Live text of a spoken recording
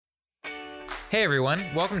Hey everyone,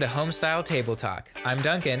 welcome to Homestyle Table Talk. I'm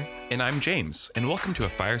Duncan. And I'm James, and welcome to a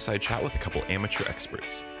fireside chat with a couple amateur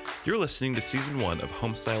experts. You're listening to Season 1 of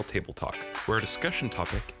Homestyle Table Talk, where our discussion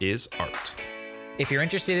topic is art. If you're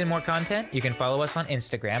interested in more content, you can follow us on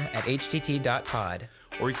Instagram at htt.pod.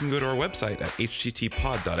 Or you can go to our website at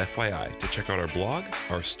httpod.fyi to check out our blog,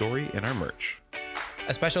 our story, and our merch.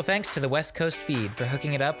 A special thanks to the West Coast Feed for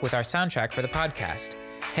hooking it up with our soundtrack for the podcast.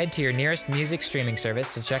 Head to your nearest music streaming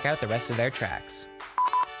service to check out the rest of their tracks.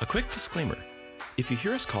 A quick disclaimer. If you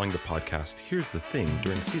hear us calling the podcast Here's the Thing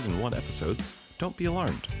during Season 1 episodes, don't be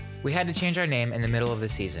alarmed. We had to change our name in the middle of the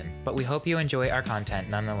season, but we hope you enjoy our content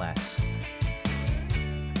nonetheless.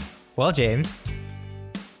 Well, James,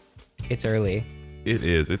 it's early. It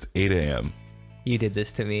is. It's 8 a.m. You did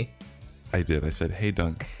this to me. I did. I said, hey,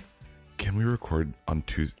 Dunk, can we record on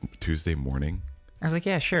Tuesday morning? I was like,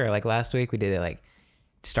 yeah, sure. Like last week we did it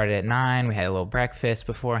started at 9. We had a little breakfast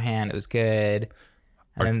beforehand. It was good.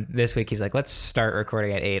 And then this week he's like, let's start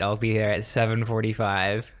recording at 8. I'll be there at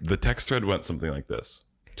 7:45. The text thread went something like this.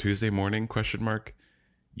 Tuesday morning, ?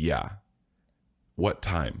 Yeah. What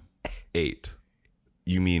time? 8.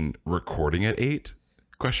 You mean recording at 8? ?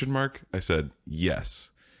 I said,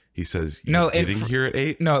 yes. He says, you're getting here at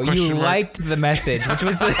 8? No, you liked the message, which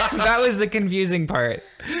was that was the confusing part.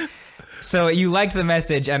 So you liked the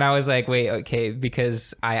message, and I was like, wait, okay,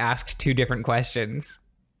 because I asked two different questions,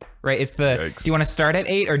 right? It's Yikes. Do you want to start at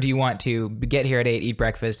 8, or do you want to get here at 8, eat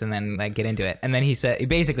breakfast, and then get into it? And then he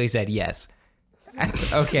basically said yes. I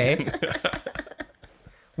said, okay.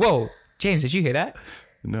 Whoa, James, did you hear that?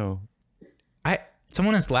 No.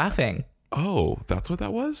 Someone is laughing. Oh, that's what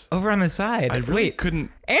that was? Over on the side. I really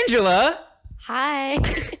couldn't. Angela! Hi.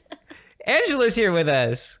 Angela's here with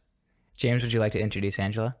us. James, would you like to introduce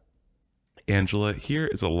Angela? Angela here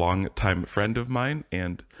is a long-time friend of mine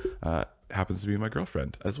and happens to be my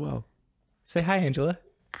girlfriend as well. Say hi, Angela.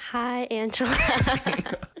 Hi, Angela.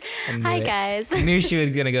 Hi, guys. I knew she was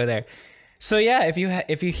going to go there. So yeah,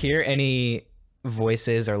 if you hear any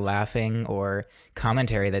voices or laughing or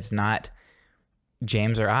commentary that's not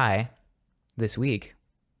James or I this week,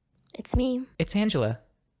 It's me. it's Angela.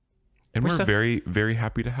 And we're very, very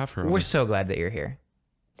happy to have her on. We're so glad that you're here.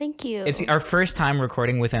 Thank you. It's our first time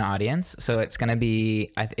recording with an audience, so it's gonna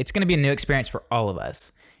be a new experience for all of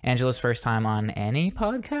us. Angela's first time on any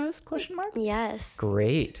podcast? ? Yes.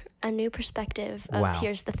 Great. A new perspective of Wow.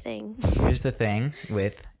 Here's the Thing. Here's the thing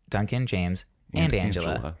with Duncan, James, and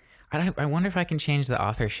Angela. I wonder if I can change the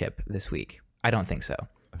authorship this week. I don't think so.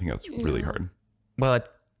 I think that's really hard. Well,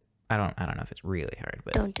 I don't know if it's really hard,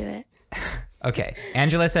 but Don't do it. okay.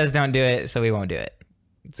 Angela says don't do it, so we won't do it.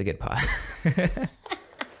 It's a good pod.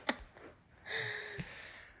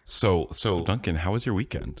 So Duncan, how was your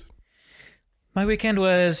weekend? My weekend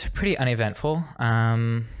was pretty uneventful.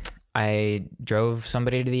 I drove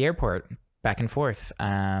somebody to the airport back and forth.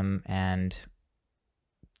 And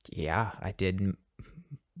yeah, I did.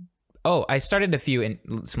 Oh, I started a few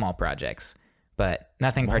small projects, but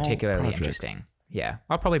nothing particularly interesting. Yeah,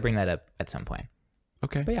 I'll probably bring that up at some point.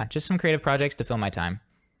 Okay. But yeah, just some creative projects to fill my time.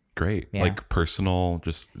 Great. Yeah. Like personal,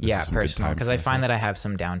 just Personal, because I find that I have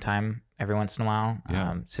some downtime every once in a while.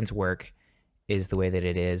 Yeah. Since work is the way that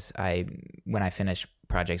it is, when I finish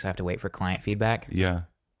projects, I have to wait for client feedback. Yeah.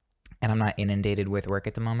 And I'm not inundated with work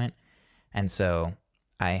at the moment, and so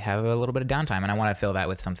I have a little bit of downtime, and I want to fill that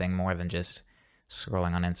with something more than just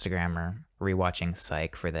scrolling on Instagram or rewatching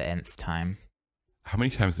Psych for the nth time. How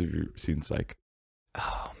many times have you seen Psych?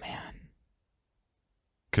 Oh man.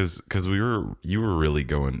 Because you were really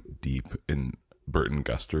going deep in Burton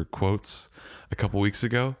Guster quotes a couple weeks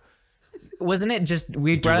ago. Wasn't it just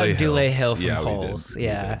we brought up Dule Hill from Yeah, Holes? we did.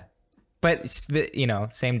 Yeah, but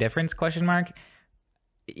same difference? ?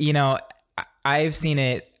 I've seen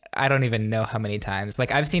it. I don't even know how many times.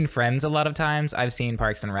 Like I've seen Friends a lot of times. I've seen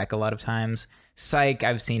Parks and Rec a lot of times. Psych,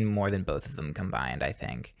 I've seen more than both of them combined, I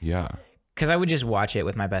think. Yeah. Because I would just watch it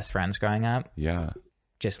with my best friends growing up. Yeah.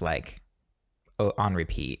 Just on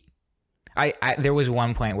repeat. There was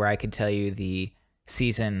one point where I could tell you the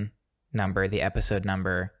season number, the episode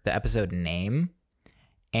number, the episode name,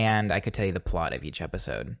 and I could tell you the plot of each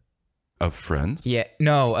episode. Of Friends? Yeah,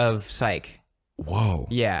 no, of Psych. Whoa.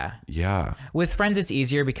 Yeah. Yeah. With Friends, it's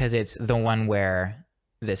easier because it's the one where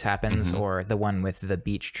this happens, or the one with the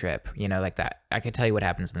beach trip, like that. I could tell you what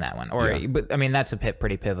happens in that one. But I mean, that's a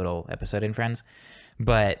pretty pivotal episode in Friends.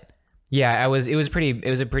 But yeah, it was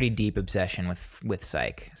a pretty deep obsession with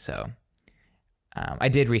Psych. So I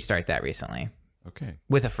did restart that recently. Okay.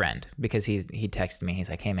 With a friend, because he texted me. He's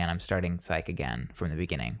like, "Hey man, I'm starting Psych again from the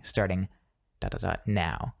beginning, starting ...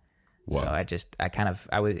 now." Wow. So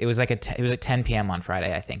it was like it was at 10 p.m. on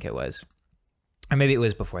Friday, I think it was. or maybe it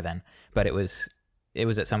was before then, but it was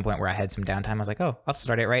at some point where I had some downtime. I was like, oh, I'll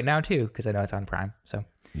start it right now too, because I know it's on Prime. So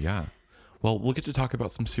Yeah. Well, we'll get to talk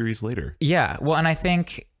about some series later. yeah, well, and I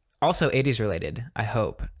think also 80s related, I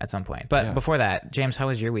hope, at some point. But Yeah. before that, James, how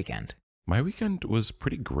was your weekend? My weekend was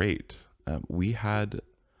pretty great. We had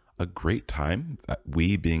a great time.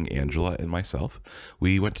 We being Angela and myself,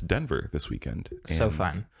 we went to Denver this weekend. So and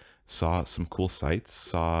fun. Saw some cool sights.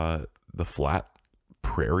 Saw the flat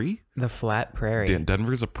prairie. The flat prairie.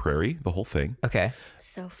 Denver's a prairie, the whole thing. Okay.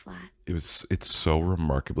 So flat. It's so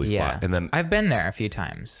remarkably Yeah. flat. And then I've been there a few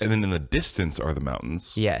times. in the distance are the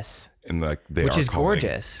mountains. Yes. And like they Which are is calming.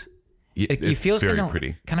 gorgeous. You It feels very kind of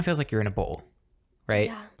pretty. Kind of feels like you're in a bowl, right?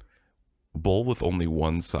 Yeah. Bowl with only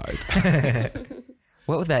one side.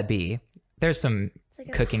 What would that be? There's some It's like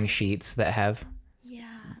a cooking sheets that have Yeah.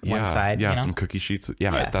 one side, Yeah, you know? some cookie sheets.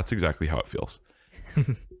 Yeah, Yeah. that's exactly how it feels.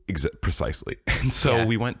 Precisely. And so Yeah.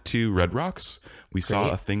 we went to Red Rocks. We saw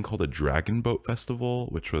Great. a thing called a Dragon Boat Festival,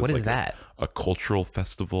 which was What is like that? a cultural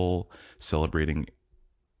festival celebrating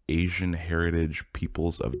Asian heritage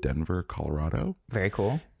peoples of Denver, Colorado. Very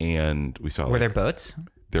cool. And we saw Were there like, boats?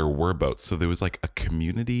 there were boats. So there was like a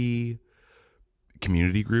community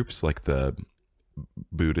groups, like the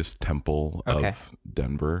Buddhist temple Okay. of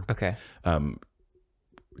Denver. Okay.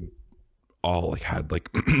 All like had like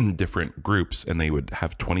different groups, and they would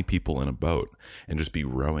have 20 people in a boat and just be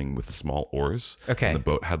rowing with small oars. Okay. And the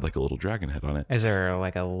boat had like a little dragon head on it. Is there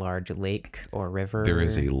like a large lake or river? There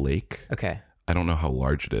is a lake. Okay. I don't know how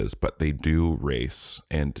large it is, but they do race,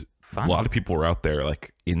 and Fun. a lot of people were out there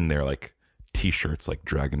like in their like t-shirts, like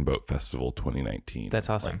Dragon Boat Festival 2019. That's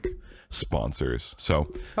awesome. Like, sponsors. So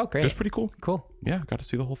Oh, it great. was pretty cool. Cool. Yeah, got to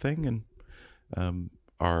see the whole thing. And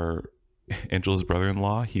our Angela's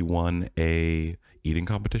brother-in-law, he won a eating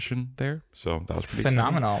competition there, so that was pretty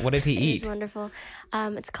Phenomenal. What did he It eat? is wonderful.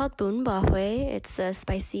 It's called bún bò Huế. It's a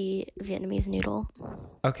spicy Vietnamese noodle.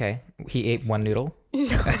 Okay. He ate one noodle. No,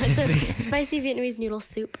 it's a spicy Vietnamese noodle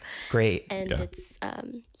soup. Great. And Yeah. it's,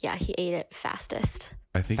 he ate it fastest.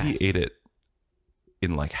 I think Fast. he ate it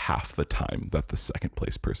in like half the time that the second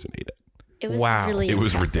place person ate it. It was Wow. really It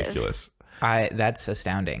was impressive. ridiculous. That's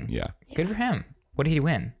astounding. Yeah. Good for him. What did he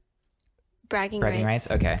win? Bragging Bragging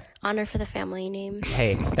rights? Okay. Honor for the family name.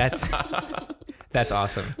 Hey, that's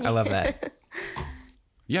awesome. I love that.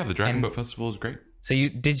 Yeah, the Dragon And- Boat Festival is great.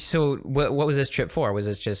 So what was this trip for? Was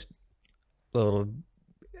this just a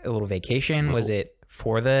little vacation? Was it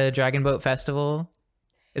for the Dragon Boat Festival?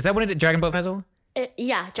 Is that what it is? Dragon Boat Festival?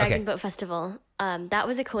 Dragon Okay. Boat Festival. That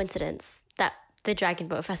was a coincidence that the Dragon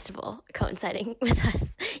Boat Festival coinciding with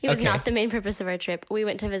us. It was Okay. not the main purpose of our trip. We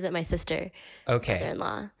went to visit my sister, Okay.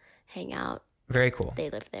 mother-in-law, hang out. Very cool. They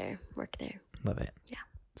live there, work there. Love it.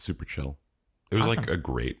 Super chill. It was like Awesome. a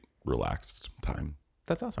great relaxed time.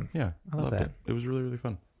 That's awesome. Yeah, I love loved that. it. It was really, really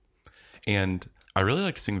fun. And I really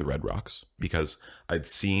liked seeing the Red Rocks because I'd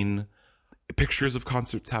seen pictures of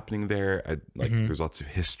concerts happening there. There's lots of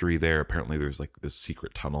history there. Apparently there's like this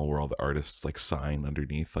secret tunnel where all the artists like sign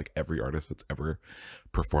underneath. Like every artist that's ever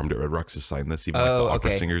performed at Red Rocks has signed this, even like the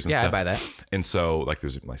opera singers and yeah, stuff. I buy that. And so like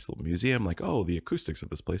there's a nice little museum, like, oh, the acoustics of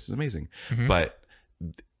this place is amazing. Mhm. But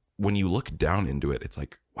when you look down into it, it's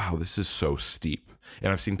like, wow, this is so steep.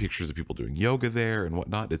 And I've seen pictures of people doing yoga there and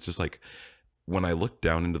whatnot. It's just like, when I looked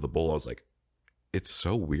down into the bowl, I was like, it's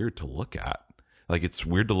so weird to look at. Like, it's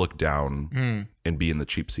weird to look down and be in the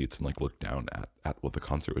cheap seats and like look down at what the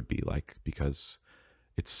concert would be like, because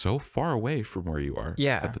it's so far away from where you are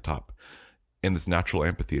Yeah. at the top. In this natural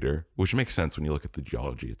amphitheater, which makes sense when you look at the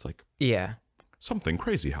geology. It's like Yeah. something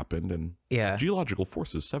crazy happened and Yeah. geological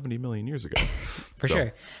forces 70 million years ago. For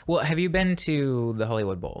sure. Well, have you been to the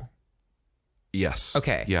Hollywood Bowl? Yes.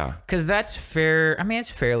 Okay. Yeah. Because that's fair. I mean, it's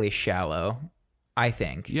fairly shallow, I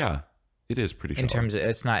think. Yeah. It is pretty shallow. In terms of,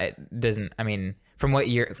 it's not. It doesn't. I mean, from what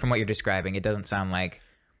you're describing, it doesn't sound like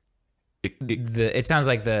it sounds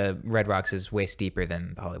like the Red Rocks is way steeper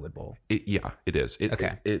than the Hollywood Bowl. Yeah, it is.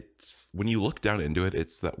 Okay. It's when you look down into it,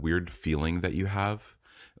 it's that weird feeling that you have.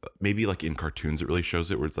 Maybe like in cartoons, it really shows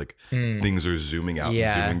it, where it's like things are zooming out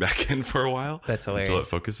Yeah. and zooming back in for a while. That's until it hilarious.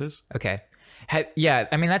 focuses. Okay. Yeah,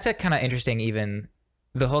 I mean, that's a kind of interesting, even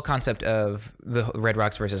the whole concept of the Red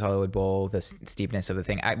Rocks versus Hollywood Bowl, the steepness of the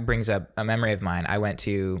thing, brings up a memory of mine. I went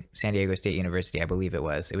to San Diego State University, I believe it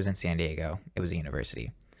was. It was in San Diego. It was a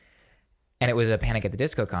university. And it was a Panic at the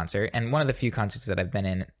Disco concert, and one of the few concerts that I've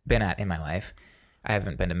been at in my life. I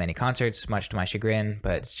haven't been to many concerts, much to my chagrin,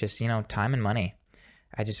 but it's just, time and money.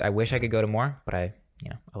 I wish I could go to more, but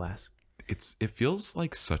alas. It feels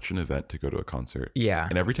like such an event to go to a concert. Yeah.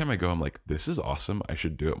 And every time I go, I'm like, this is awesome. I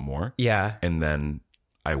should do it more. Yeah. And then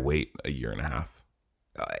I wait a year and a half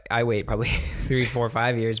I wait probably 3, 4,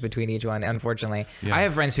 5 years between each one. Unfortunately, Yeah. I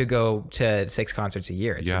have friends who go to 6 concerts a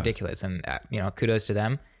year. It's Yeah. ridiculous, and kudos to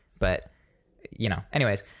them. But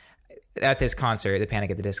anyways, at this concert, the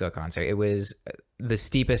Panic at the Disco concert, it was the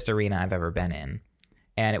steepest arena I've ever been in,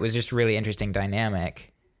 and it was just really interesting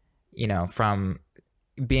dynamic. From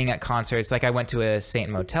being at concerts, like I went to a Saint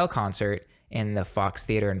Motel concert in the Fox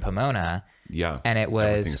Theater in Pomona, Yeah. and it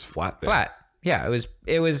was Everything's flat there. flat. Yeah, it was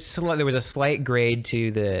there was a slight grade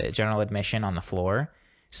to the general admission on the floor,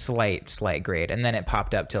 slight grade, and then it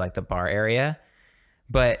popped up to like the bar area.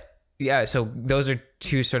 But yeah, so those are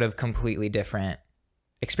two sort of completely different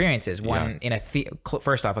experiences. One in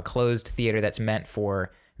first off, a closed theater that's meant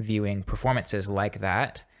for viewing performances like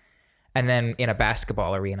that, and then in a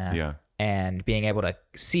basketball arena. Yeah. And being able to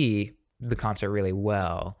see the concert really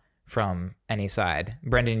well from any side.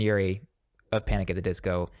 Brendan Urie of Panic at the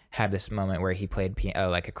Disco had this moment where he played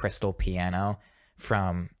like a crystal piano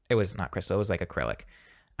it was not crystal, it was like acrylic,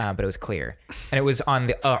 but it was clear, and it was on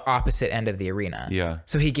the opposite end of the arena. Yeah.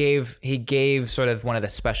 So he gave sort of one of the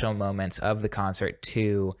special moments of the concert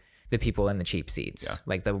to the people in the cheap seats,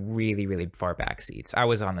 like the really, really far back seats. I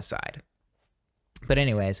was on the side. But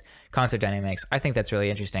anyways, concert dynamics, I think that's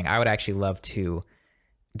really interesting. I would actually love to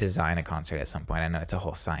design a concert at some point. I know it's a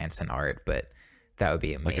whole science and art, but that would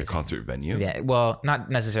be amazing. Like a concert venue? Yeah. Well,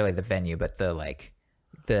 not necessarily the venue, but the like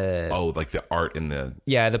the art in the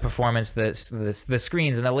the performance, the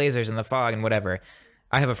screens and the lasers and the fog and whatever.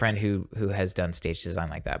 I have a friend who has done stage design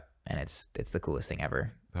like that, and it's the coolest thing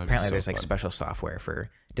ever. That'd be Apparently, so there's like fun. special software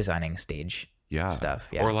for designing stage stuff.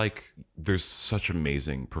 Yeah. Or like there's such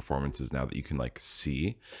amazing performances now that you can like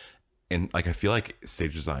see. And like I feel like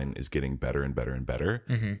stage design is getting better and better and better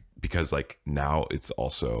because like now it's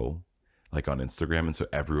also like on Instagram, and so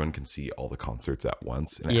everyone can see all the concerts at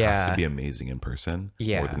once, and it has to be amazing in person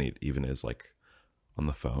more than it even is like on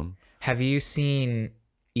the phone. Have you seen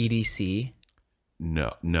EDC?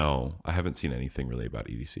 No, I haven't seen anything really about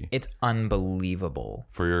EDC. It's unbelievable.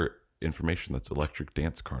 For your information, that's Electric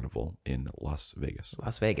Dance Carnival in Las Vegas,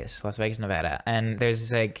 Nevada. And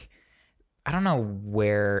there's like, I don't know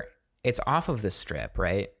where, it's off of the Strip,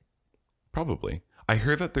 right? Probably. I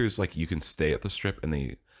heard that there's like, you can stay at the Strip and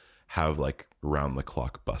they have like round the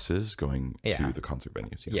clock buses going to the concert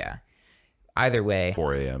venues. Yeah. Either way.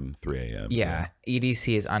 4 a.m., 3 a.m. Yeah.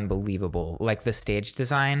 EDC is unbelievable. Like the stage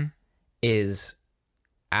design is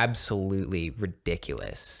absolutely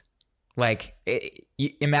ridiculous. Like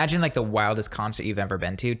imagine like the wildest concert you've ever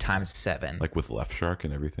been to times 7. Like with Left Shark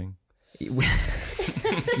and everything.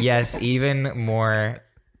 Yes, even more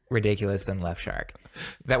ridiculous than Left Shark.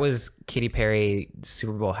 That was Katy Perry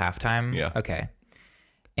Super Bowl halftime. Yeah. Okay.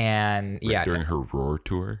 And during her Roar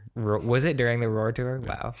tour. Was it during the Roar tour? Yeah.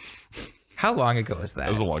 Wow. How long ago was that? That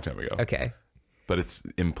was a long time ago. Okay. But it's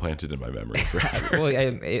implanted in my memory forever. Well,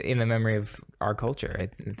 in the memory of our culture,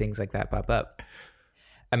 things like that pop up.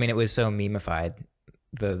 I mean, it was so memeified,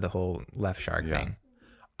 the whole Left Shark thing.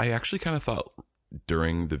 I actually kind of thought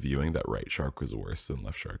during the viewing that Right Shark was worse than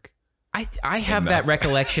Left Shark. I have that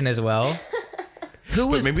recollection as well.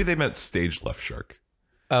 But maybe they meant stage Left Shark.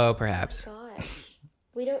 Oh, perhaps. Gosh,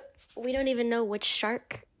 we don't even know which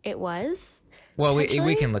shark it was. Well,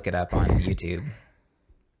 we can look it up on YouTube.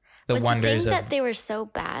 Was wonders the thing of that they were so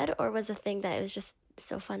bad, or was the thing that it was just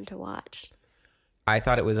so fun to watch? I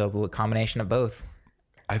thought it was a combination of both.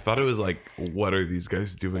 I thought it was like, what are these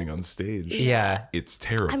guys doing on stage? Yeah. It's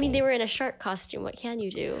terrible. I mean, they were in a shark costume. What can you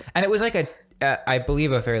do? And it was like I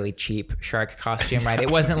believe a fairly cheap shark costume, right? It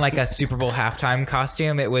wasn't like a Super Bowl halftime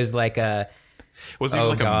costume. It was like It wasn't even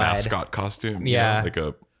like God. a mascot costume. Yeah. Like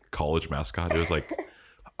a college mascot. It was like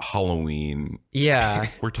Halloween. Yeah.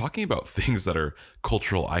 We're talking about things that are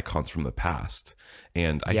cultural icons from the past.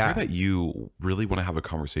 And I hear that you really want to have a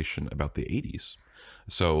conversation about the 80s.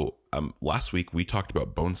 So last week we talked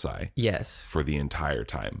about bonsai Yes. for the entire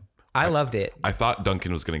time. I loved it. I thought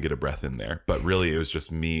Duncan was going to get a breath in there, but really it was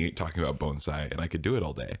just me talking about bonsai, and I could do it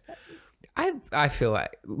all day. I feel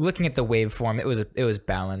like looking at the waveform, it was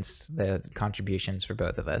balanced, the contributions for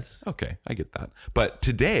both of us. Okay, I get that. But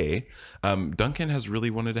today, Duncan has really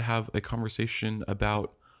wanted to have a conversation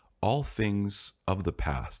about all things of the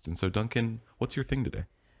past. And so, Duncan, what's your thing today?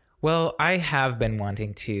 Well, I have been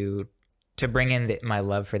wanting to bring in my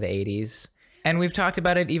love for the 80s. And we've talked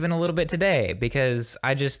about it even a little bit today because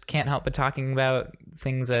I just can't help but talking about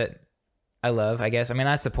things that I love, I guess. I mean,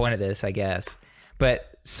 that's the point of this, I guess. But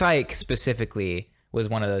Psych specifically was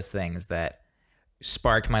one of those things that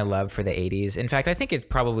sparked my love for the 80s. In fact, I think it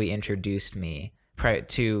probably introduced me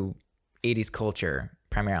to 80s culture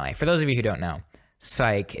primarily. For those of you who don't know,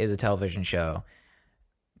 Psych is a television show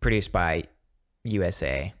produced by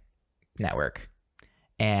USA Network.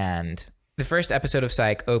 And the first episode of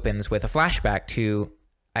Psych opens with a flashback to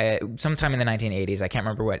sometime in the 1980s. I can't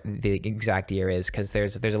remember what the exact year is because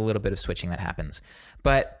there's a little bit of switching that happens.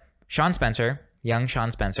 But Sean Spencer, young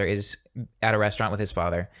Sean Spencer, is at a restaurant with his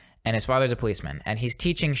father, and his father's a policeman, and he's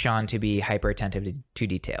teaching Sean to be hyper attentive to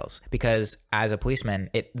details because as a policeman,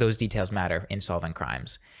 those details matter in solving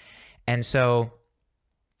crimes. And so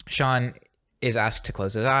Sean is asked to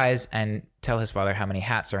close his eyes and tell his father how many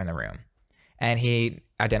hats are in the room. And he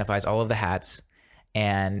identifies all of the hats,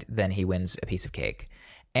 and then he wins a piece of cake.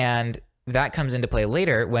 And that comes into play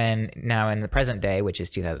later when, now in the present day, which is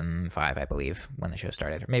 2005, I believe, when the show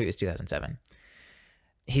started, or maybe it was 2007.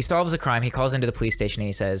 He solves a crime. He calls into the police station and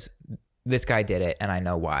he says, this guy did it and I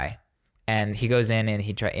know why. And he goes in and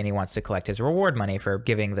he wants to collect his reward money for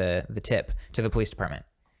giving the tip to the police department.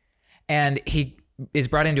 And he is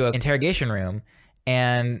brought into an interrogation room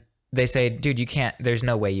and they say, dude, you can't, there's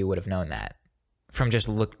no way you would have known that from just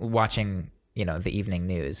watching, the evening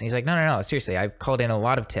news. And he's like, no, seriously, I've called in a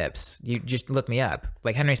lot of tips. You just look me up.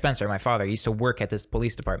 Like Henry Spencer, my father, used to work at this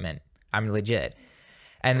police department. I'm legit.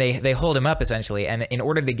 And they hold him up essentially. And in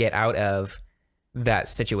order to get out of that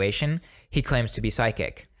situation, he claims to be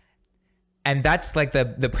psychic. And that's like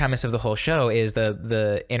the premise of the whole show is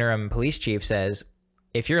the interim police chief says,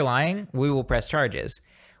 if you're lying, we will press charges.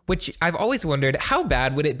 Which I've always wondered, how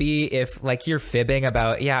bad would it be if like you're fibbing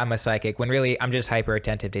about, yeah, I'm a psychic, when really I'm just hyper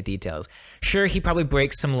attentive to details. Sure, he probably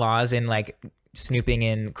breaks some laws in like snooping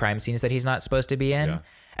in crime scenes that he's not supposed to be in,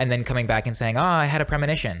 and then coming back and saying, oh, I had a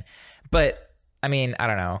premonition. But I mean, I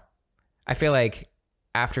don't know. I feel like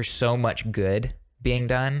after so much good being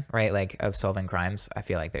done, right, like of solving crimes, I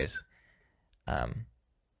feel like there's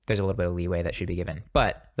a little bit of leeway that should be given.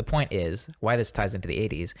 But the point is, why this ties into the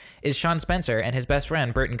 80s, is Sean Spencer and his best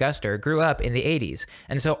friend, Burton Guster, grew up in the 80s.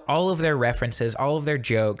 And so all of their references, all of their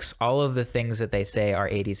jokes, all of the things that they say are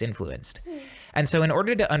 80s influenced. And so in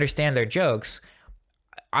order to understand their jokes,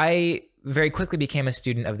 I very quickly became a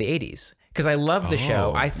student of the 80s. Because I loved the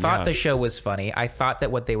show. I thought the show was funny. I thought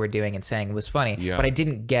that what they were doing and saying was funny, but I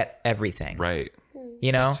didn't get everything. Right.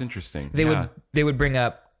 That's interesting. They would bring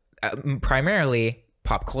up primarily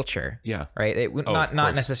pop culture. Yeah. Right. Not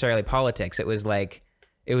necessarily politics. It was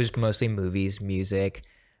mostly movies, music,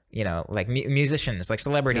 like musicians, like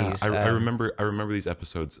celebrities. Yeah, I remember these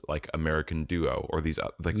episodes like American Duo or these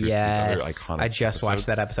like these other iconic. I just watched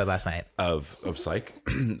that episode last night of Psych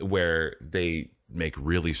where they make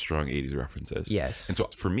really strong 80s references. Yes. And so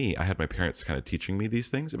for me, I had my parents kind of teaching me these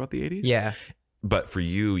things about the 80s. Yeah. But for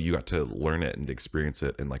you got to learn it and experience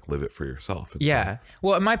it and like live it for yourself. And yeah.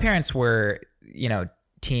 Well, my parents were,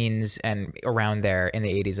 teens and around there in the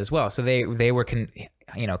 80s as well. So they were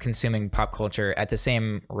consuming pop culture at the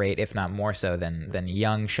same rate, if not more so than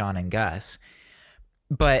young Sean and Gus.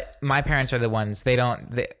 But my parents are the ones, we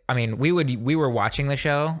were watching the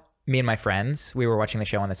show, me and my friends, we were watching the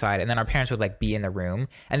show on the side, and then our parents would like be in the room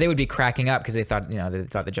and they would be cracking up because they thought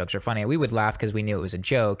the jokes were funny. We would laugh because we knew it was a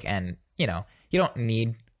joke, and you don't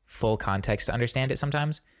need full context to understand it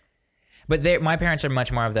sometimes. But my parents are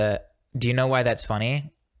much more of the, do you know why that's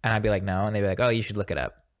funny? And I'd be like, no. And they'd be like, oh, you should look it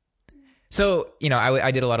up. So,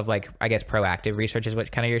 I did a lot of like, I guess, proactive research is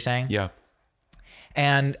what kind of you're saying. Yeah.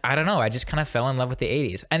 And I don't know, I just kind of fell in love with the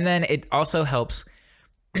 80s. And then it also helps,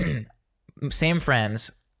 same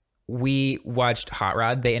friends, we watched Hot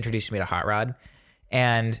Rod. They introduced me to Hot Rod.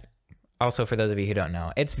 And also, for those of you who don't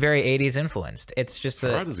know, it's very 80s influenced. It's just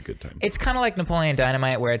Hot Rod is a good time. It's kind of like Napoleon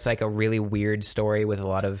Dynamite, where it's like a really weird story with a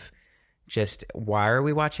lot of just, why are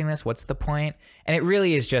we watching this? What's the point? And it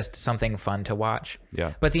really is just something fun to watch.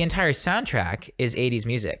 Yeah. But the entire soundtrack is 80s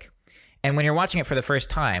music. And when you're watching it for the first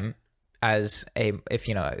time as a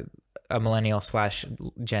millennial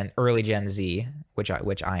 / early Gen Z, which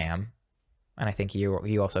I am, and I think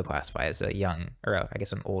you also classify as a young, or I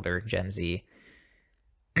guess an older Gen Z.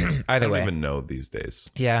 Either way, I don't even know these days.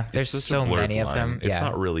 Yeah, there's so many of them. It's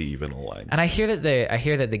not really even a line. And I hear that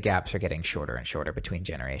the gaps are getting shorter and shorter between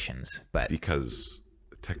generations, but because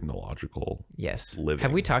technological living.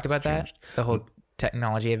 Have we talked about that? The whole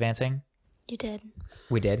technology advancing? You did.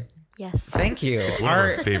 We did. Yes. Thank you. It's one of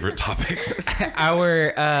our favorite topics.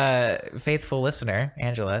 Our faithful listener,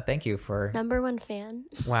 Angela, thank you for #1 fan.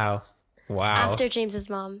 Wow. After James's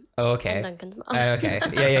mom. Oh, okay. And Duncan's mom. Okay.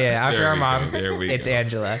 Yeah. After our moms, it's go.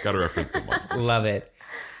 Angela. Got to reference the moms. Love it.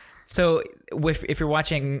 So if you're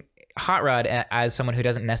watching Hot Rod as someone who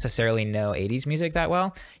doesn't necessarily know 80s music that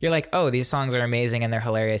well, you're like, oh, these songs are amazing and they're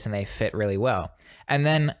hilarious and they fit really well. And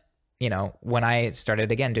then, when I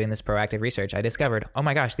started again doing this proactive research, I discovered, oh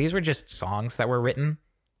my gosh, these were just songs that were written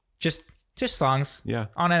just just songs Yeah.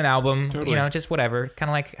 on an album, Totally. you know, just whatever, kind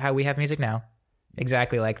of like how we have music now.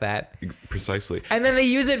 Exactly like that. Precisely. And then they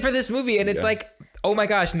use it for this movie, and it's Yeah. like, oh my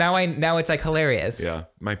gosh, now it's like hilarious. Yeah.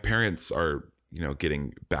 My parents are,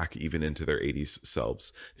 getting back even into their 80s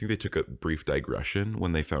selves. I think they took a brief digression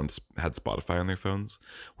when they had Spotify on their phones,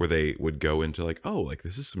 where they would go into like, oh, like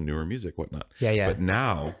this is some newer music, whatnot. Yeah. But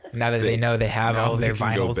now Now that they know they have now all they their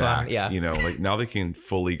can go vinyls back, on, yeah, like now they can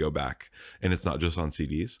fully go back, and it's not just on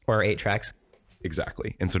CDs. or 8 tracks.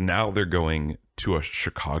 Exactly. And so now they're going to a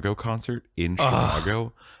Chicago concert in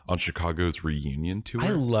Chicago on Chicago's reunion tour.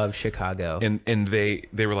 I love Chicago. and they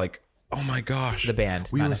were like, oh my gosh, The band,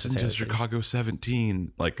 we not listened to necessarily. Chicago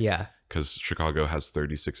 17, like, Yeah. because Chicago has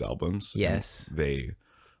 36 albums. Yes. and they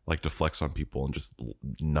like to flex on people and just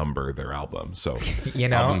number their albums. So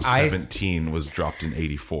album 17 was dropped in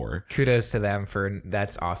 84, Kudos to them for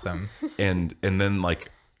that's awesome. and then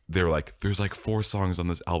like they were like, there's like 4 songs on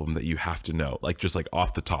this album that you have to know, like just like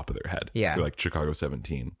off the top of their head. Yeah. They're like, Chicago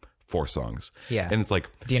 17, 4 songs. Yeah. And it's like,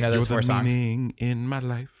 Do you know those you're 4 the songs? meaning in my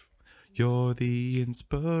life. You're the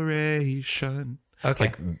inspiration.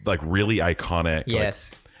 Okay. Like really iconic. like-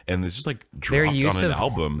 Yes. and it's just like Their dropped use on an of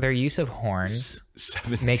album. their use of horns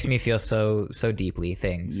 17. makes me feel so deeply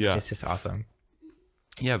things. Yeah. It's just awesome.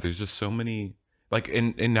 Yeah, there's just so many like,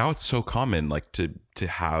 and now it's so common like to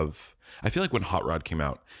have. I feel like when Hot Rod came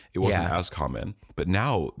out, it wasn't Yeah. as common, but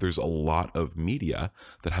now there's a lot of media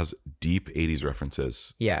that has deep 80s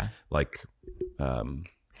references. Yeah. Like,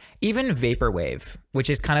 Even vaporwave, which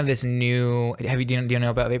is kind of this new. Do you know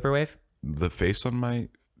about vaporwave? the face on my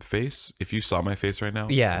face. If you saw my face right now,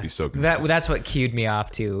 Yeah, I'd be so confused. that's what cued me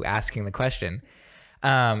off to asking the question.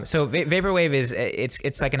 So vaporwave is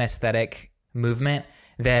it's like an aesthetic movement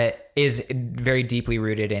that is very deeply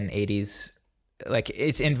rooted in 80s. Like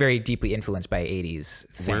it's very deeply influenced by 80s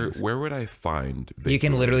things. Where would I find? You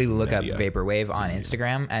can literally look up media? vaporwave on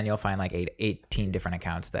Instagram, and you'll find like 18 different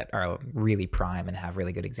accounts that are really prime and have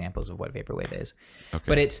really good examples of what vaporwave is. Okay.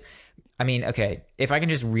 But it's, I mean, okay, if I can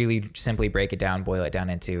just really simply break it down, boil it down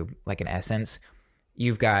into like an essence,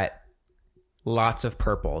 you've got lots of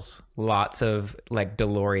purples, lots of like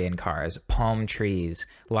DeLorean cars, palm trees,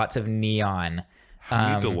 lots of neon.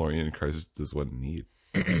 How many DeLorean cars does one need?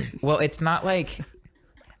 Well, it's not like,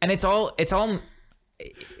 and it's all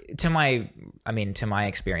to my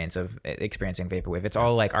experience of experiencing vaporwave. It's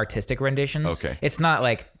all like artistic renditions. Okay. It's not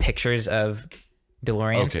like pictures of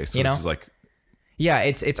DeLoreans. Okay, so you know, this is like, yeah,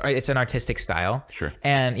 it's an artistic style. Sure.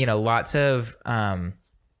 And lots of yeah,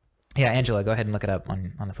 Angela, go ahead and look it up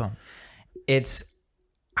on the phone. It's,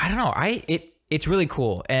 I don't know, it's really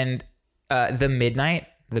cool. And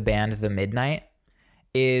the band The Midnight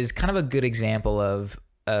is kind of a good example of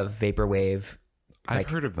vaporwave I've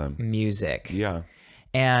heard of them. music. Yeah.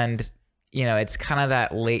 And it's kind of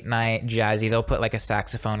that late night jazzy. They'll put like a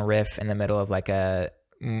saxophone riff in the middle of like a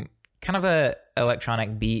kind of a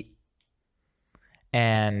electronic beat.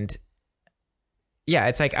 And yeah,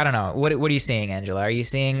 it's like, I don't know. What are you seeing, Angela? Are you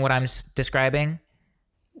seeing what I'm describing?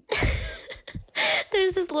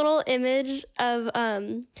 There's this little image of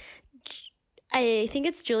I think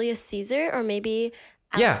it's Julius Caesar or maybe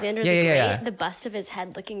Alexander the Great, Yeah. the bust of his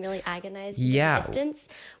head looking really agonized Yeah. in the distance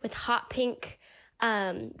with hot pink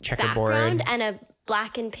Checkerboard. background and a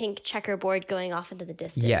black and pink checkerboard going off into the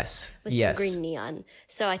distance. Yes. With Yes. some green neon.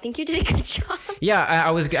 So I think you did a good job. Yeah,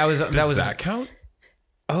 I was Does that that count?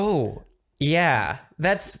 Oh, yeah.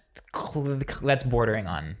 That's bordering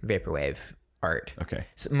on vaporwave art. Okay.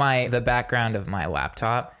 So the background of my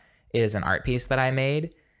laptop is an art piece that I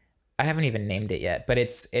made. I haven't even named it yet, but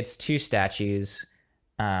it's 2 statues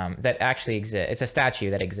that actually exist. It's a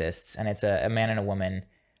statue that exists, and it's a man and a woman.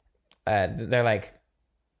 They're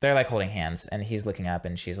like holding hands, and he's looking up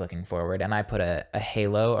and she's looking forward. And I put a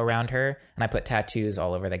halo around her, and I put tattoos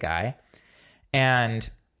all over the guy. And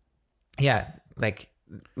yeah, like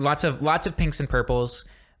lots of pinks and purples,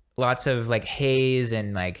 lots of like haze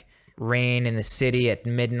and like rain in the city at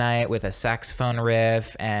midnight with a saxophone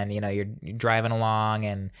riff, and you're driving along,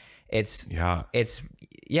 and it's Yeah.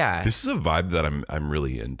 yeah, This is a vibe that I'm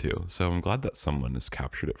really into. So I'm glad that someone has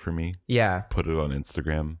captured it for me, yeah, put it on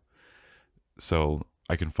Instagram, so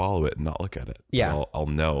I can follow it and not look at it. Yeah. But I'll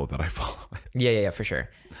know that I follow it. yeah, for sure.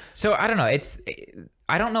 So I don't know.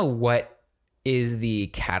 I don't know what is the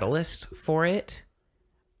catalyst for it.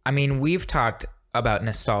 I mean, we've talked about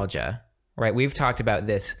nostalgia, right? We've talked about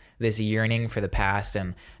this yearning for the past,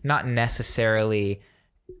 and not necessarily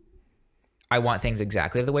I want things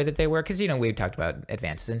exactly the way that they were, because we've talked about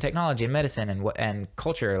advances in technology and medicine and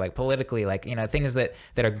culture, like politically, like things that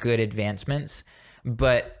are good advancements.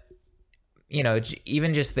 But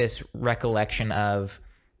even just this recollection of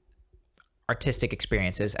artistic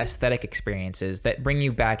experiences, aesthetic experiences that bring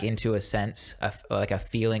you back into a sense of like a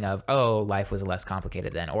feeling of, oh, life was less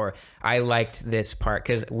complicated then, or I liked this part,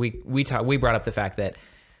 because we brought up the fact that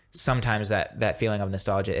sometimes that feeling of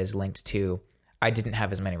nostalgia is linked to I didn't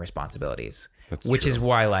have as many responsibilities, which is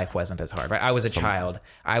why life wasn't as hard. Right? I was a child.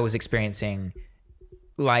 I was experiencing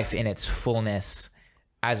life in its fullness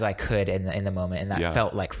as I could in the moment, and that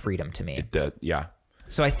felt like freedom to me. It did, yeah.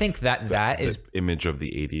 So I think that is the image of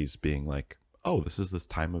the 80s being like, oh, this is this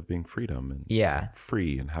time of being freedom and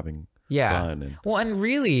free and having fun. And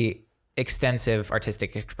really extensive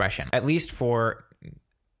artistic expression, at least for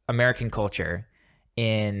American culture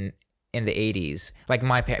in the 80s. Like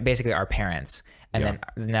basically our parents, and then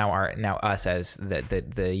now us as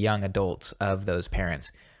the young adults of those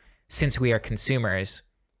parents. Since we are consumers,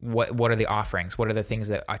 what are the offerings? What are the things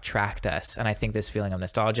that attract us? And I think this feeling of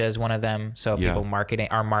nostalgia is one of them. So people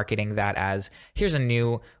are marketing that as, here's a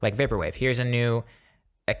new, like vaporwave, here's a new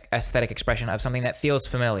aesthetic expression of something that feels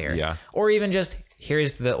familiar. Yeah. Or even just,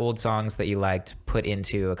 here's the old songs that you liked put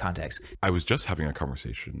into a context. I was just having a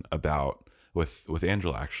conversation with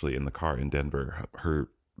Angela actually in the car in Denver. Her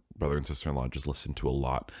brother and sister-in-law just listened to a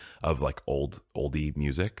lot of like oldie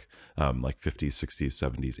music, like 50s, 60s,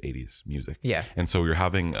 70s, 80s music. Yeah. And so we were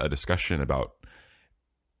having a discussion about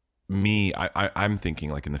me. I'm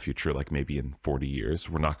thinking like in the future, like maybe in 40 years,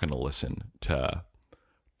 we're not going to listen to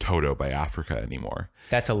Toto by Africa anymore.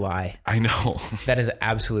 That's a lie. I know. That is an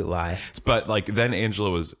absolute lie. But like then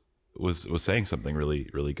Angela was saying something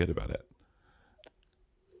really, really good about it.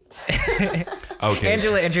 Okay.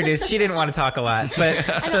 Angela introduced. She didn't want to talk a lot,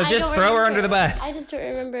 but so just throw her under the bus. I just don't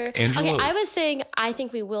remember. Angela, okay, I was saying I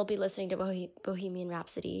think we will be listening to Bohemian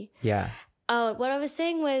Rhapsody. Yeah. What I was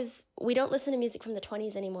saying was we don't listen to music from the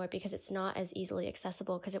 20s anymore because it's not as easily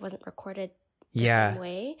accessible because it wasn't recorded the same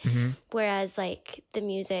way. Mm-hmm. Whereas like the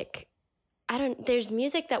music, there's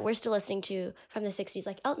music that we're still listening to from the 60s,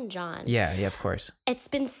 like Elton John. Yeah, of course. It's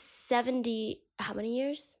been how many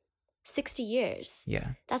years? 60 years.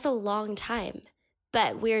 Yeah. That's a long time.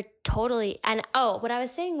 But we're totally, and what I was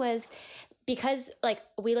saying was because like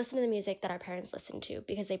we listen to the music that our parents listened to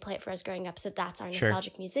because they play it for us growing up. So that's our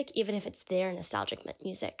nostalgic music, even if it's their nostalgic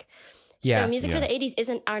music. Yeah. So music for the 80s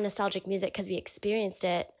isn't our nostalgic music because we experienced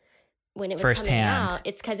it when it was coming out.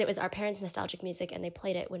 It's because it was our parents' nostalgic music and they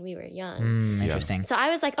played it when we were young. Interesting. So I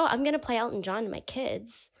was like, I'm going to play Elton John to my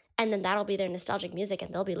kids. And then that'll be their nostalgic music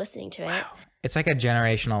and they'll be listening to it. It's like a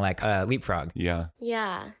generational like leapfrog. Yeah.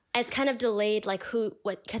 Yeah. It's kind of delayed like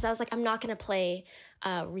because I was like, I'm not going to play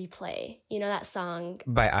Replay. You know that song?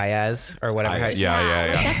 By Ayaz or whatever.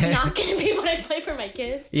 Yeah. That's not going to be what I play for my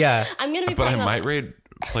kids. Yeah. I'm going to be But I might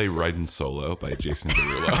play Riding Solo by Jason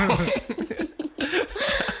Derulo.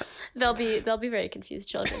 They'll be very confused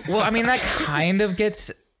children. Well, I mean, that kind of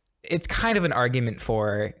it's kind of an argument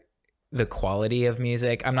for the quality of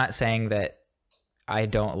music. I'm not saying that I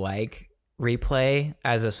don't like Replay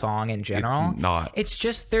as a song in general. It's not. It's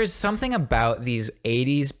just there's something about these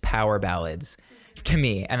 80s power ballads to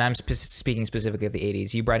me, and I'm speaking specifically of the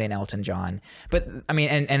 80s. You brought in Elton John, but I mean,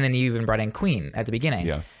 and then you even brought in Queen at the beginning.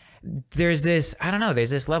 Yeah. There's this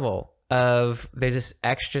level of, there's this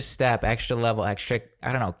extra step, extra level, extra,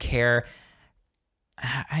 I don't know, care.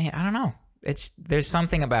 I don't know. There's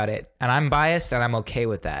something about it, and I'm biased, and I'm okay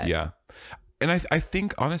with that. Yeah. And I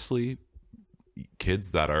think, honestly,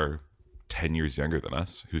 kids that are 10 years younger than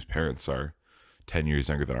us, whose parents are 10 years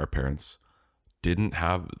younger than our parents,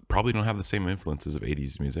 probably don't have the same influences of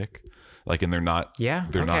 80s music. Like, and they're not. Yeah.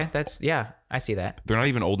 They're not. I see that. They're not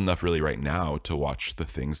even old enough really right now to watch the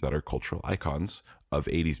things that are cultural icons of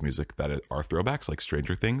 80s music that are throwbacks, like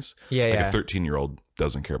Stranger Things. Yeah. Like a 13-year-old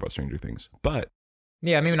doesn't care about Stranger Things. But.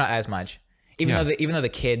 Yeah, maybe not as much. Even though the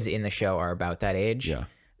kids in the show are about that age. Yeah.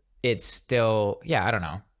 It's still, I don't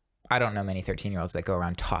know. I don't know many 13-year-olds that go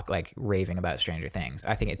around raving about Stranger Things.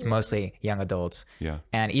 I think it's mostly young adults. Yeah.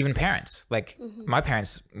 And even parents. Like my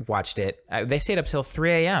parents watched it. They stayed up till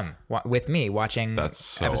 3 a.m. With me watching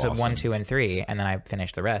episode awesome. 1, 2, and 3, and then I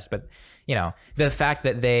finished the rest. But the fact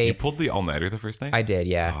that you pulled the all-nighter the first night? I did,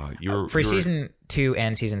 yeah. Season 2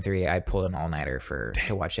 and season 3, I pulled an all-nighter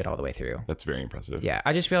to watch it all the way through. That's very impressive. Yeah,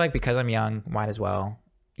 I just feel like because I'm young, might as well,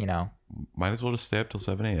 Might as well just stay up till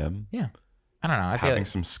 7 a.m. Yeah. I don't know. I feel like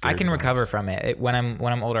I can recover from it. When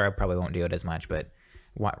I'm older, I probably won't do it as much. But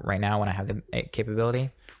right now, when I have the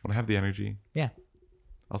capability, when I have the energy, yeah,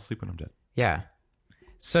 I'll sleep when I'm dead. Yeah.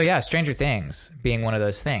 So yeah, Stranger Things being one of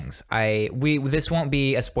those things. This won't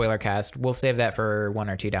be a spoiler cast. We'll save that for 1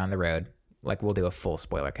 or 2 down the road. Like we'll do a full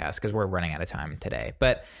spoiler cast because we're running out of time today.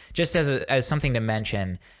 But just as something to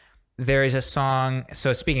mention, there is a song.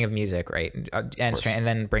 So speaking of music, right, and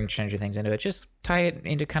then bring Stranger Things into it, just tie it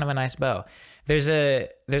into kind of a nice bow. There's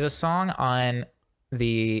a song on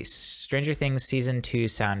the Stranger Things season 2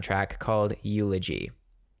 soundtrack called Eulogy,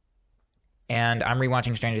 and I'm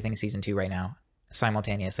rewatching Stranger Things season 2 right now.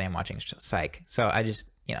 Simultaneously, I'm watching Psych. So I just,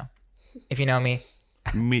 if you know me,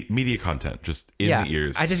 media content just in the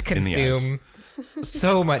ears. I just consume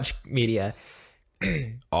so much media.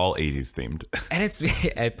 All 80s themed. And it's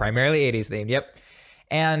primarily 80s themed. Yep.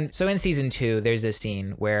 And so in season 2, there's this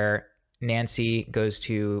scene where Nancy goes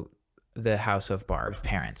to the house of Barb's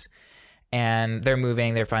parents. And they're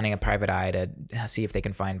moving. They're finding a private eye to see if they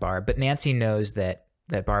can find Barb. But Nancy knows that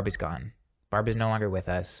Barb is gone. Barb is no longer with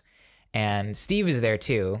us. And Steve is there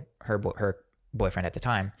too, her boyfriend at the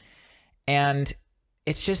time. And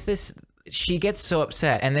it's just this, she gets so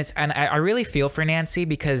upset. And I really feel for Nancy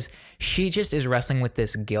because she just is wrestling with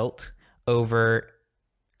this guilt over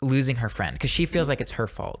losing her friend, because she feels like it's her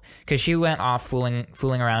fault, because she went off fooling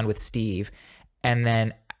around with Steve. And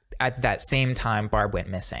then at that same time, Barb went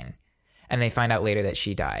missing. And they find out later that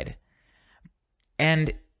she died.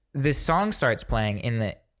 And this song starts playing in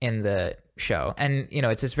the show. And,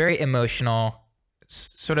 it's this very emotional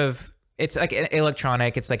sort of, it's like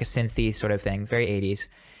electronic, it's like a synthy sort of thing, very 80s.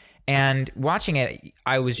 And watching it,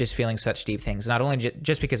 I was just feeling such deep things, not only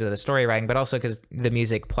just because of the story writing, but also because the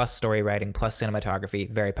music plus story writing plus cinematography,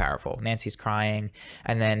 very powerful. Nancy's crying,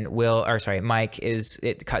 and then Mike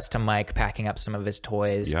it cuts to Mike packing up some of his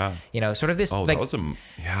toys. Yeah. Sort of this, that was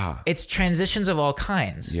it's transitions of all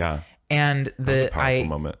kinds. Yeah. And that was a powerful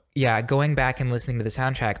moment. Yeah, going back and listening to the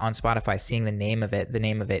soundtrack on Spotify, seeing the name of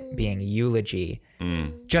it being Eulogy,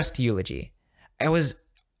 just Eulogy.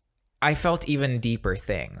 I felt even deeper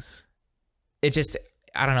things. It just,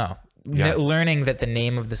 I don't know. Yeah. Learning that the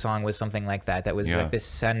name of the song was something like that was like this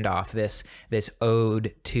send off, this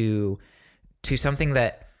ode to something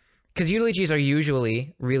that, because eulogies are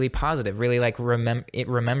usually really positive, really like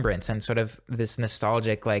remembrance and sort of this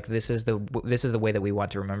nostalgic, like this is the way that we want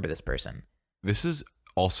to remember this person. This is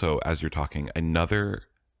also, as you're talking, another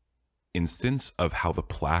instance of how the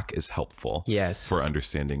plaque is helpful for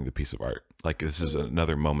understanding the piece of art. Like, this is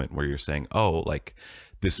another moment where you're saying, oh, like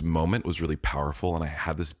this moment was really powerful and I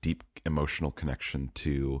had this deep emotional connection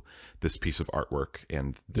to this piece of artwork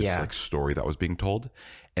and this like story that was being told.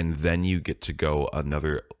 And then you get to go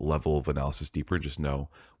another level of analysis deeper and just know,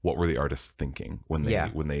 what were the artists thinking when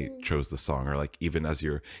they chose the song? Or like, even as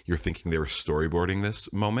you're thinking, they were storyboarding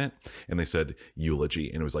this moment and they said eulogy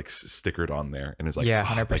and it was like stickered on there and it's like,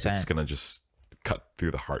 100%. Like it's gonna just cut through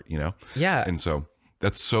the heart, Yeah. And so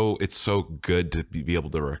it's so good to be able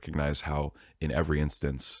to recognize how in every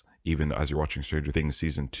instance, even as you're watching Stranger Things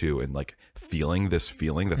season 2 and like feeling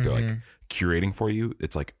that they're like curating for you,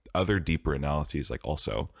 it's like other deeper analyses like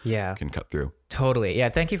also can cut through. Totally. Yeah.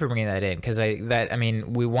 Thank you for bringing that in. Cause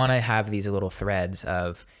we want to have these little threads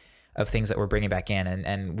of things that we're bringing back in.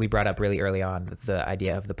 And we brought up really early on the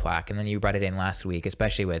idea of the plaque. And then you brought it in last week,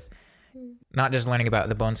 especially with not just learning about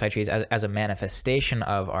the bonsai trees as a manifestation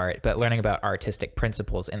of art, but learning about artistic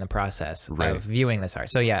principles in the process of viewing this art.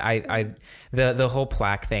 So yeah, the whole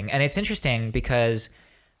plaque thing. And it's interesting because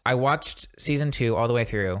I watched season 2 all the way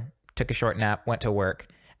through, took a short nap, went to work,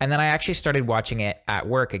 and then I actually started watching it at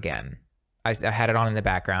work again. I had it on in the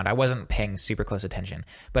background. I wasn't paying super close attention,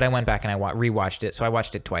 but I went back and I rewatched it. So I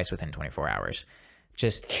watched it twice within 24 hours.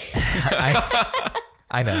 Just,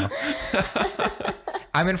 I know.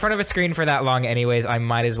 I'm in front of a screen for that long anyways. I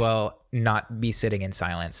might as well not be sitting in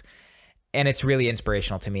silence. And it's really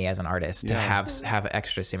inspirational to me as an artist to have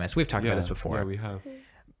extra stimulus. We've talked about this before. Yeah, we have.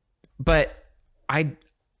 But and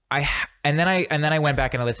then I went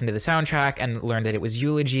back and I listened to the soundtrack and learned that it was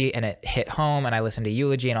Eulogy and it hit home and I listened to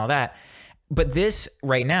Eulogy and all that. But this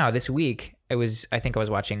week, I think I was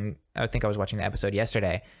watching the episode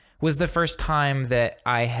yesterday, was the first time that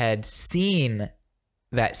I had seen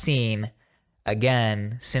that scene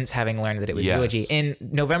again since having learned that it was Eulogy in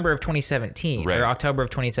November of 2017 or October of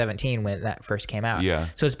 2017 when that first came out. Yeah.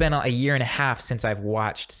 So it's been a year and a half since I've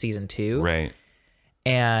watched season 2. Right.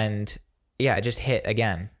 And yeah, it just hit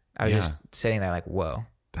again. I was just sitting there like, whoa.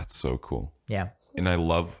 That's so cool. Yeah. And I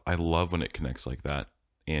love when it connects like that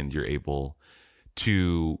and you're able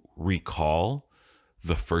to recall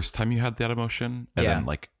the first time you had that emotion and then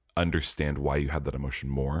like understand why you had that emotion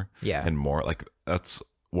more and more. Like that's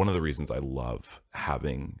one of the reasons I love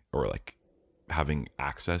having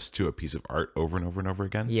access to a piece of art over and over and over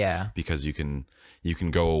again. Yeah. Because you can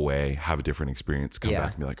go away, have a different experience, come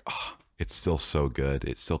back and be like, oh, it's still so good.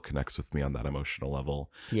 It still connects with me on that emotional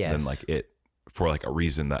level. Yes. And like it for like a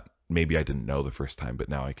reason that maybe I didn't know the first time, but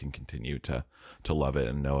now I can continue to love it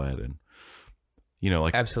and know it. And,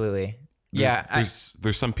 like absolutely. Yeah.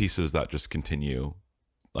 There's some pieces that just continue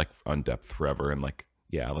like on depth forever. And like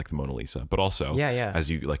the Mona Lisa, but also as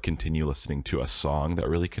you like continue listening to a song that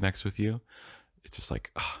really connects with you, it's just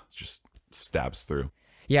like, it just stabs through.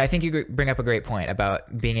 Yeah. I think you bring up a great point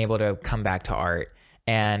about being able to come back to art.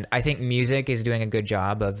 And I think music is doing a good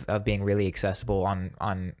job of being really accessible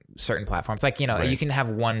on certain platforms. Like, right. You can have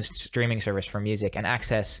one streaming service for music and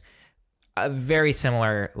access a very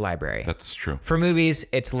similar library. That's true. For movies,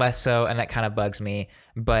 it's less so, and that kind of bugs me.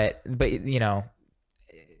 But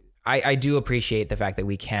I do appreciate the fact that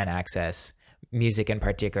we can access music in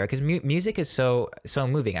particular, because music is so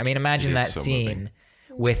moving. I mean, imagine that scene moving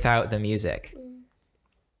without the music.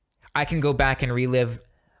 I can go back and relive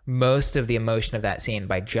most of the emotion of that scene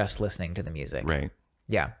by just listening to the music. Right.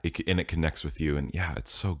 Yeah. And it connects with you, and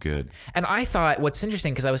it's so good. And I thought what's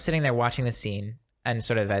interesting, because I was sitting there watching the scene, and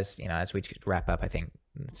sort of as we wrap up, I think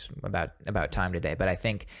it's about time today, but I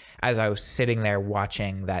think as I was sitting there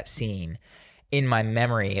watching that scene, in my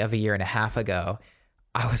memory of a year and a half ago,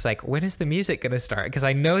 I was like, when is the music going to start? Because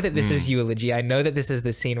I know that this is Eulogy. I know that this is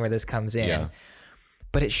the scene where this comes in,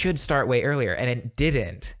 but it should start way earlier, and it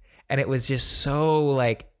didn't. And it was just so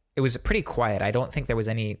like, it was pretty quiet. I don't think there was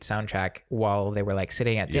any soundtrack while they were like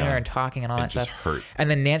sitting at dinner and talking and all that stuff. Hurt. And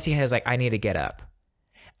then Nancy has like, I need to get up.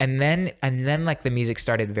 And then like the music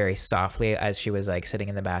started very softly as she was like sitting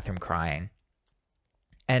in the bathroom crying.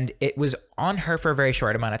 And it was on her for a very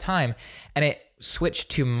short amount of time. And it switched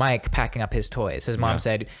to Mike packing up his toys. His mom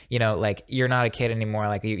said, like, you're not a kid anymore.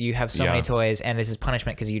 Like you have so many toys, and this is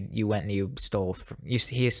punishment because you went and you stole,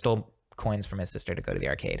 he stole coins from his sister to go to the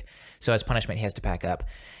arcade. So as punishment, he has to pack up.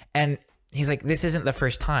 And he's like, this isn't the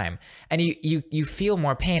first time. And you feel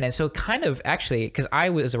more pain. And so kind of actually, because I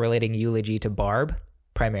was relating Eulogy to Barb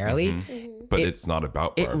primarily. But it's not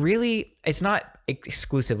about Barb. It's not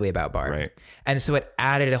exclusively about Barb. Right. And so it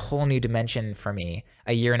added a whole new dimension for me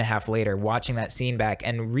a year and a half later, watching that scene back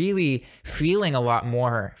and really feeling a lot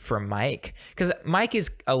more for Mike. Because Mike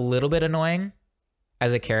is a little bit annoying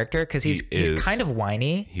as a character, because he's kind of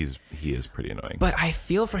whiny. He is pretty annoying. But I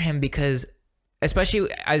feel for him because, especially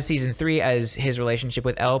as season 3, as his relationship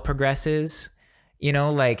with Elle progresses,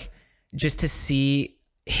 like just to see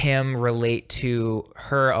him relate to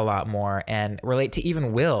her a lot more and relate to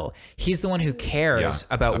even Will. He's the one who cares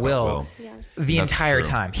about Will the entire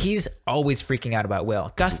time. He's always freaking out about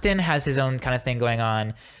Will. Dustin has his own kind of thing going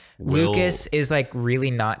on. Lucas is like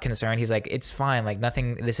really not concerned. He's like, it's fine. Like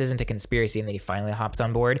nothing, this isn't a conspiracy. And then he finally hops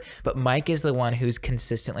on board. But Mike is the one who's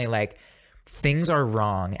consistently like, things are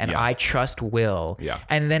wrong and I trust Will. Yeah.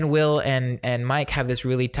 And then Will and Mike have this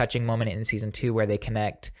really touching moment in season 2 where they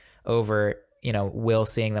connect over, Will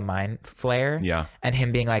seeing the mind flare. Yeah. And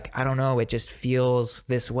him being like, I don't know, it just feels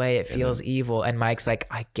this way. It feels evil. And Mike's like,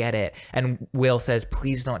 I get it. And Will says,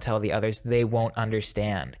 please don't tell the others. They won't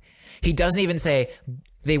understand. He doesn't even say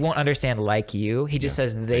they won't understand like you. He just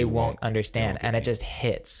says they won't understand. And it just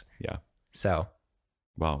hits. Yeah. So.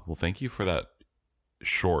 Wow. Well, thank you for that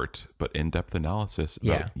short but in-depth analysis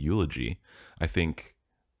about Eulogy. I think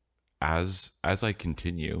as I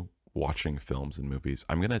continue watching films and movies,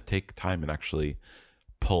 I'm gonna take time and actually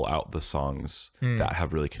pull out the songs that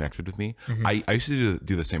have really connected with me. I used to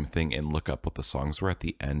do the same thing and look up what the songs were at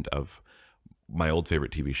the end of my old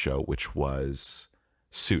favorite TV show, which was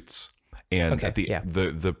Suits. And at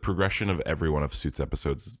the progression of every one of Suits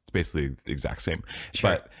episodes, it's basically the exact same.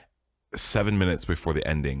 Sure. But 7 minutes before the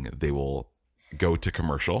ending, they will go to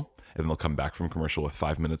commercial, and then they'll come back from commercial with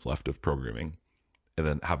 5 minutes left of programming, and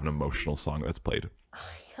then have an emotional song that's played.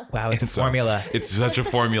 Wow, it's a formula. It's such a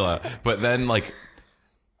formula. But then like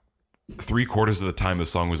 3/4 of the time the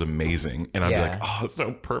song was amazing, and I'd be like, oh, it's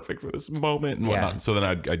so perfect for this moment and whatnot. So then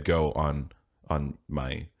I'd go on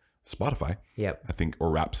my Spotify, I think, or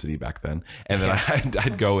Rhapsody back then, and then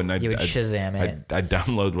I'd go and I'd Shazam it. I'd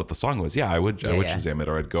download what the song was. I would Shazam it,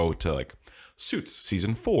 or I'd go to like Suits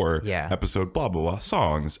season 4 episode blah blah blah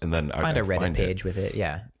songs, and then I'd a Reddit page with it.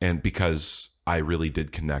 And because I really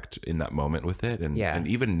did connect in that moment with it, and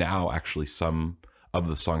even now actually some of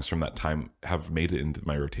the songs from that time have made it into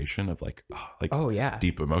my rotation of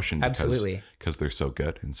deep emotion, because they're so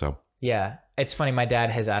good. And so it's funny, my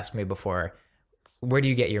dad has asked me before, where do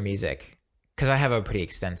you get your music? Because I have a pretty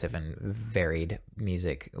extensive and varied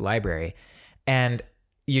music library, and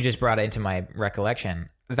you just brought it into my recollection.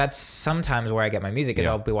 That's sometimes where I get my music, is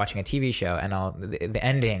I'll be watching a TV show, and the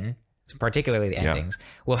ending, particularly the endings,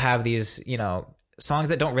 will have these, songs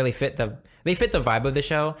that don't really fit the vibe of the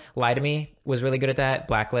show. Lie to Me was really good at that.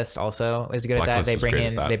 Blacklist also is good at that. They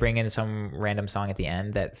bring in some random song at the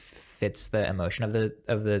end that fits the emotion of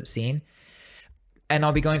the scene. And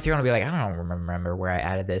I'll be going through and I'll be like, I don't remember where I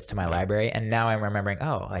added this to my library. And now I'm remembering,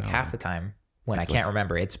 half the time when I can't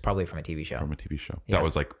remember, it's probably from a TV show. Yeah. That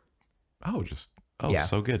was like,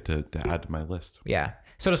 so good to add to my list. Yeah.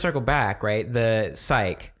 So to circle back, right, the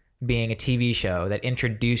Psych being a TV show that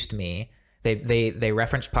introduced me, they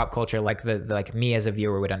referenced pop culture like like me as a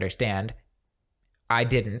viewer would understand. I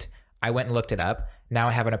didn't. I went and looked it up. Now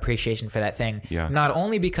I have an appreciation for that thing. Yeah. Not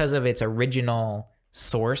only because of its original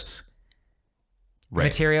source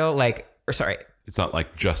material, it's not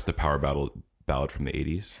like just a power ballad from the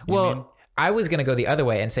 80s. Well, I was going to go the other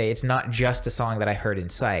way and say it's not just a song that I heard in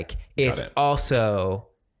Psych. It's also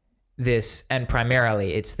this, and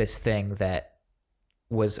primarily it's this thing that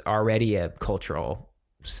was already of cultural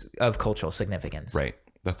significance. Right.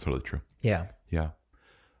 That's totally true. Yeah. Yeah.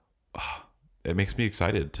 It makes me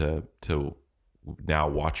excited to now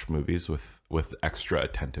watch movies with extra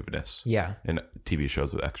attentiveness. Yeah. And TV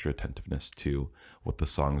shows with extra attentiveness to what the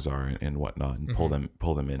songs are and whatnot, and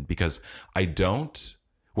pull them in, because I don't,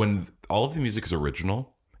 when all of the music is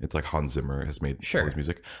original, it's like Hans Zimmer has made all his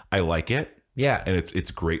music. I like it. Yeah. And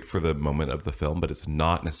it's great for the moment of the film, but it's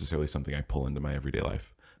not necessarily something I pull into my everyday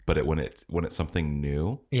life. But when it's something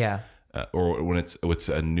new, or when it's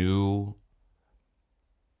a new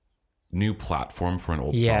platform for an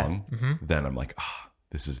old song, then I'm like,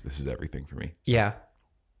 this is everything for me. So.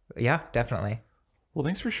 Yeah, definitely. Well,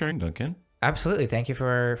 thanks for sharing, Duncan. Absolutely. Thank you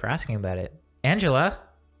for asking about it. Angela,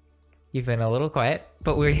 you've been a little quiet,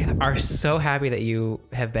 but we are so happy that you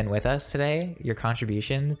have been with us today. Your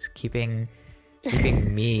contributions, keeping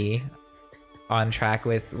me on track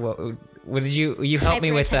with what did you helped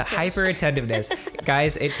me with the hyper attentiveness.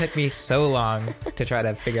 Guys, it took me so long to try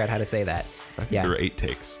to figure out how to say that. I think there were 8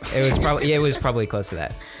 takes. It was probably close to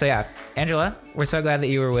that. So yeah, Angela, we're so glad that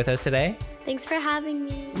you were with us today. Thanks for having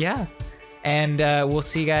me. Yeah. And we'll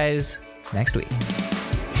see you guys next week.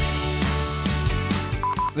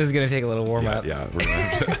 This is going to take a little warm up. Yeah, we're gonna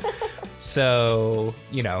have to. So,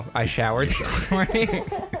 I showered this morning.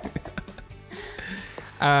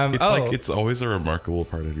 It's always a remarkable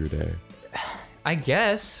part of your day. I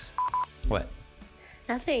guess. What?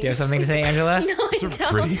 Nothing. Do you have something to say, Angela? No, I It's a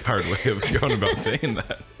don't. pretty hard way of going about saying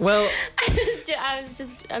that. Well, I was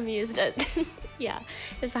just amused at. Yeah,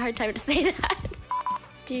 it was a hard time to say that.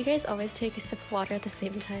 Do you guys always take a sip of water at the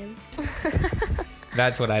same time?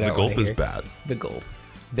 that's what I don't The gulp wanna is hear. bad. The gulp.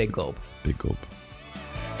 Big gulp. Big gulp.